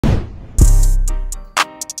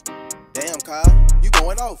Damn, Kyle, you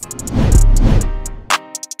going off.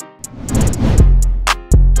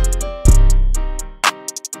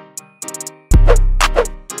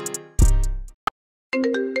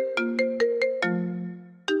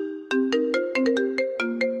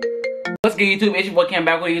 What's good, YouTube? It's your boy Cam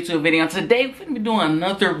back with a YouTube video. And today we're gonna be doing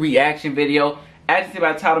another reaction video. As you see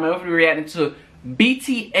by the title, man, we're gonna be reacting to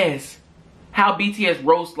BTS. How BTS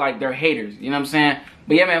roast like their haters. You know what I'm saying?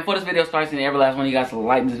 But yeah, man, before this video starts, and every last one of you guys to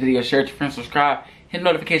like this video, share it to your friends, subscribe, hit the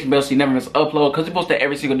notification bell so you never miss an upload, because we post that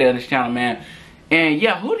every single day on this channel, man. And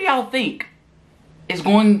yeah, who do y'all think is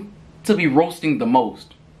going to be roasting the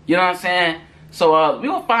most? You know what I'm saying? So we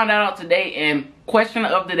will find out today. And question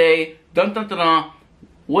of the day, dun dun dun dun.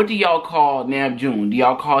 What do y'all call Namjoon? Do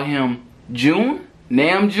y'all call him June?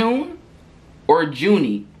 Namjoon? Or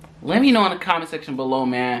Junie? Let me know in the comment section below,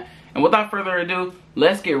 man. And without further ado,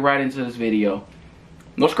 let's get right into this video.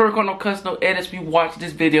 No script, no cuts, no edits. We watch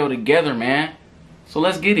this video together, man. So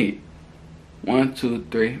let's get it. 1, 2,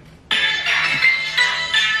 3.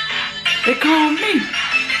 They call me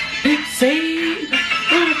Big Say.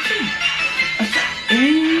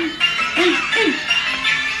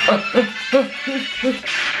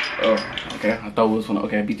 Oh, okay. I thought it was one.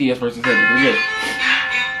 Okay, BTS versus Heather. We're good.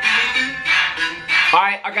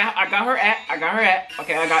 Alright, I got her at.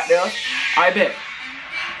 Okay, I got this. I bet.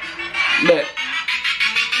 Bet.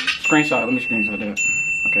 Screenshot. Let me screenshot that.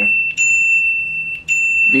 Okay.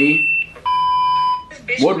 B.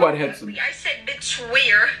 Worldwide Hudson. I said, bitch,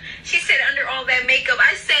 where? She said, under all that makeup.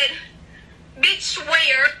 I said, bitch,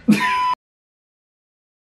 where?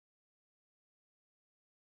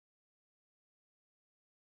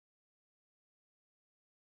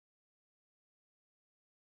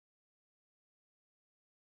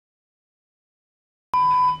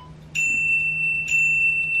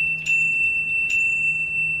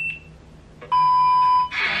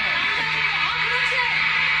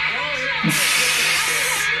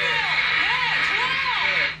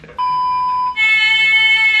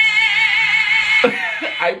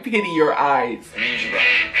 I pity your eyes.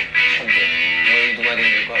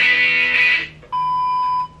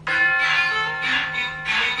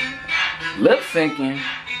 Lip syncing.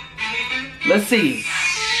 Let's see.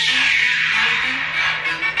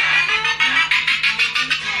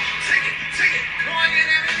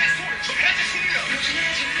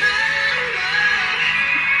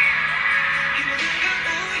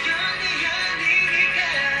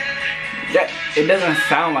 Yeah, it doesn't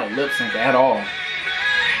sound like lip sync at all.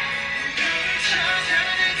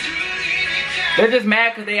 They're just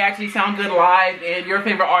mad because they actually sound good live, and your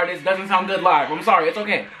favorite artist doesn't sound good live. I'm sorry, it's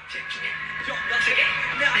okay.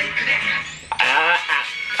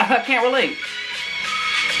 I can't relate.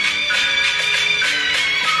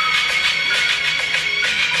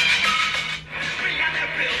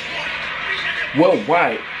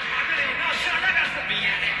 Worldwide.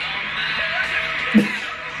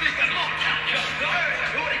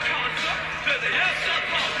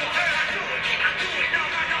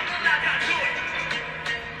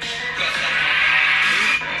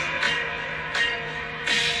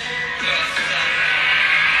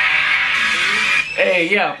 Hey,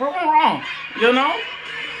 yeah, prove them wrong, you know?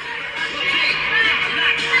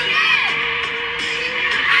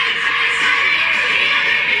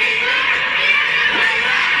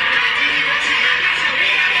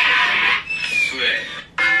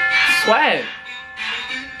 Swag.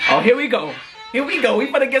 Oh, here we go. Here we go.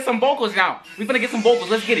 We finna get some vocals now. We finna get some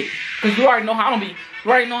vocals. Let's get it. Cause you already know how to be.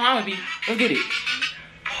 You already know how to be. Let's get it.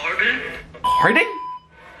 Pardon? Pardon?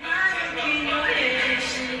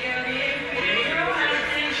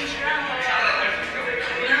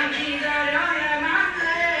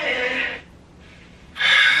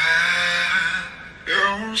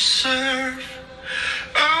 Serve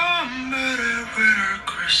a better winter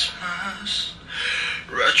Christmas.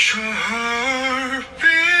 Retro heart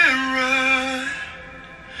being right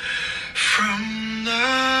from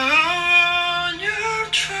now on. Your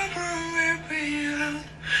trouble will be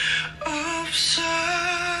out of sight.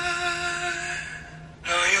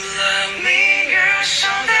 Know you love me, girl, so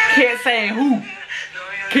that Can't say who.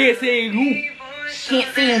 Can't say who.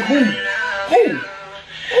 Can't say who. Who?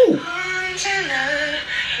 Who?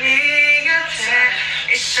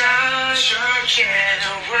 It's all your care,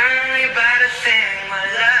 don't worry about a thing, my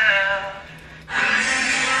love.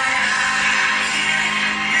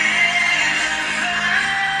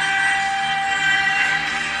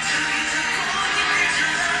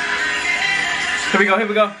 Here we go, here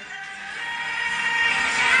we go.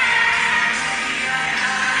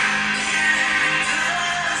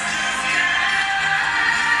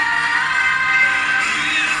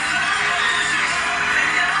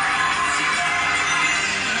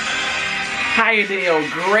 higher than your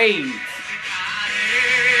grades.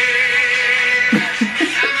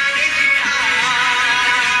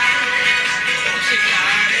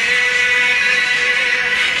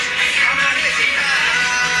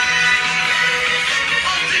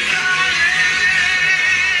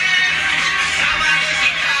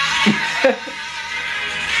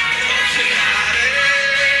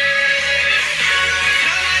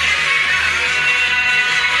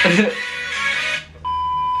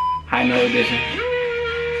 High note edition.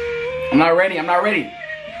 I'm not ready. I'm not ready.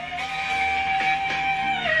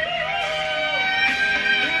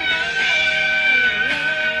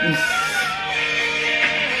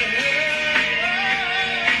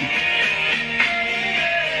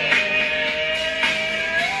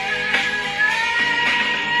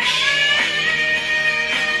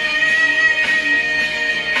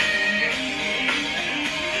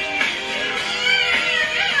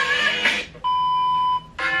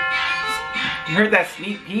 You heard that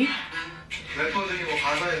sneak peek?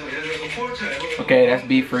 Okay, that's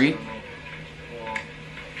beat free.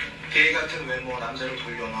 게이 같은 외모, 남자를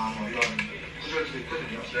돌려나 뭐 이런 구절들이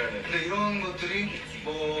있거든요. 근데 이런 것들이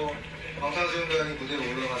뭐 방탄소년단이 무대에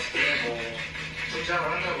올라갔을 때 뭐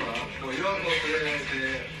분장을 한다거나 뭐 이런 것들에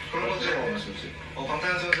대해 그런 것들에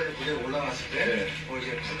방탄소년단이 무대에 올라갔을 때 뭐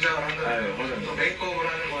이제 분장을 한다거나 또 메이크업을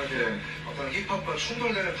하는 거에 대해 어떤 힙합과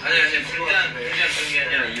충돌되는 부분이 있을 것 같은데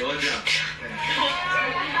여자.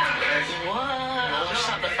 Wow,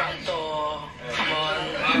 shut the front door. Come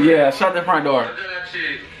on. Yeah, shut the front door.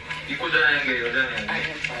 입고 다니는 게 여자는 I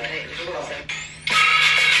can find it.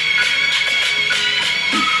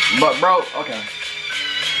 But bro, okay.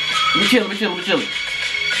 We chillin', we chillin', we chillin'.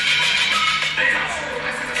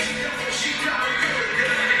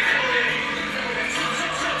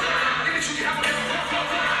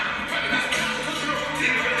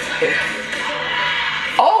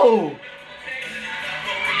 Oh!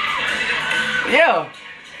 Yeah.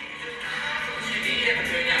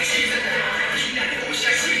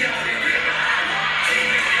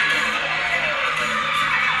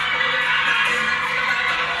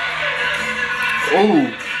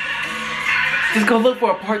 Ooh. Just go look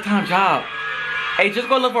for a part-time job. Hey, just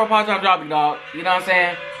go look for a part-time job, dog. You know what I'm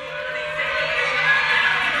saying?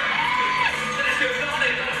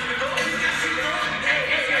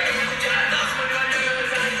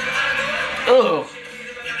 Ugh.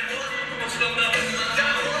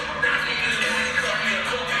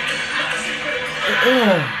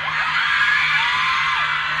 Ugh.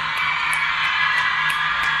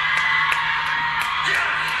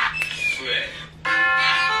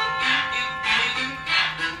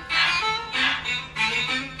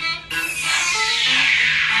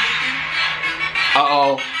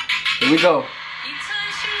 Uh-oh. Here we go.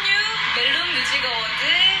 2016 멜론 뮤직 어워드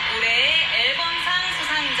올해의 앨범상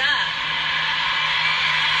수상자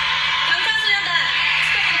방탄소년단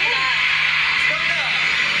축하드립니다.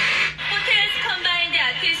 호텔스 컴바인드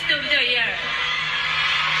아티스트 오브 더 이어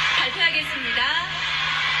발표하겠습니다.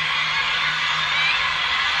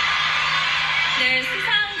 네,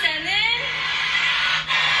 수상자는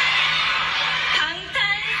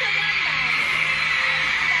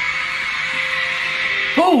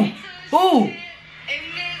Who? Who?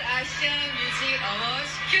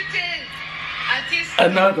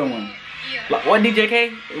 Another one. Like, what DJ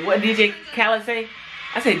K? What DJ Khaled say?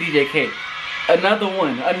 I say DJ K. Another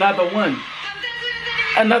one. Another one.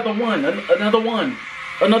 Another one. Another one.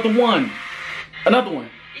 Another one. Another one.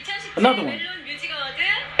 Another one.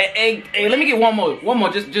 Hey, let me get one more. One more,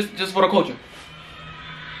 just for the culture.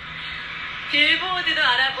 빌보드도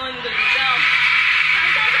알아본 곡이죠.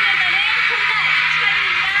 방탄소년단의 콤바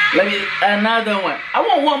축하드립니다. Let me another one. I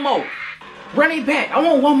want one more. Run it back. I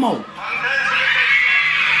want one more.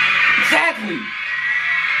 Exactly.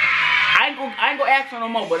 I ain't gonna ask for no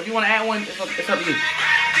more, but if you wanna add one, it's up to you.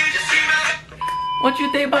 What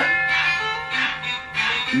you think about?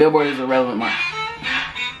 Billboard is a relevant mark.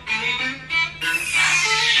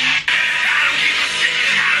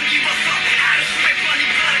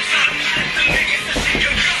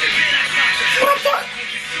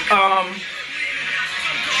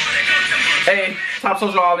 Hey, top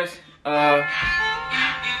social artist.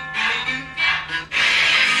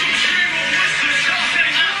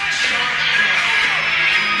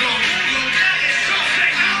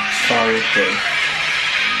 Sorry, okay.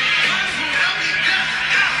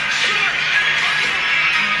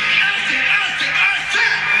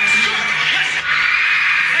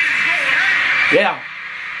 Yeah.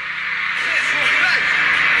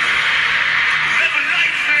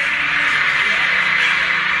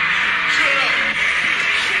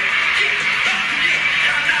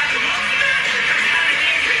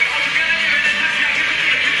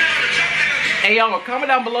 Hey, y'all, comment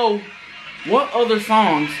down below what other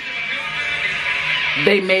songs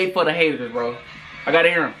they made for the haters, bro. I gotta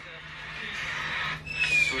hear them.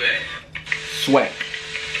 Sweat.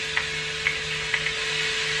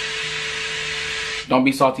 Don't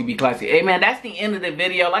be salty, be classy. Hey, man, that's the end of the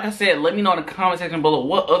video. Like I said, let me know in the comment section below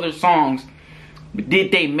what other songs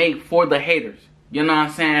did they make for the haters. You know what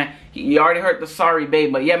I'm saying? You already heard the sorry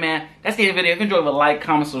babe, but yeah, man, that's the end of the video. If you enjoyed, like,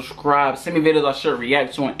 comment, subscribe, send me videos I should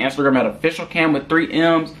react to on Instagram at officialcam with 3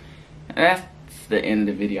 M's. And that's the end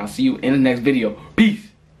of the video. I'll see you in the next video. Peace.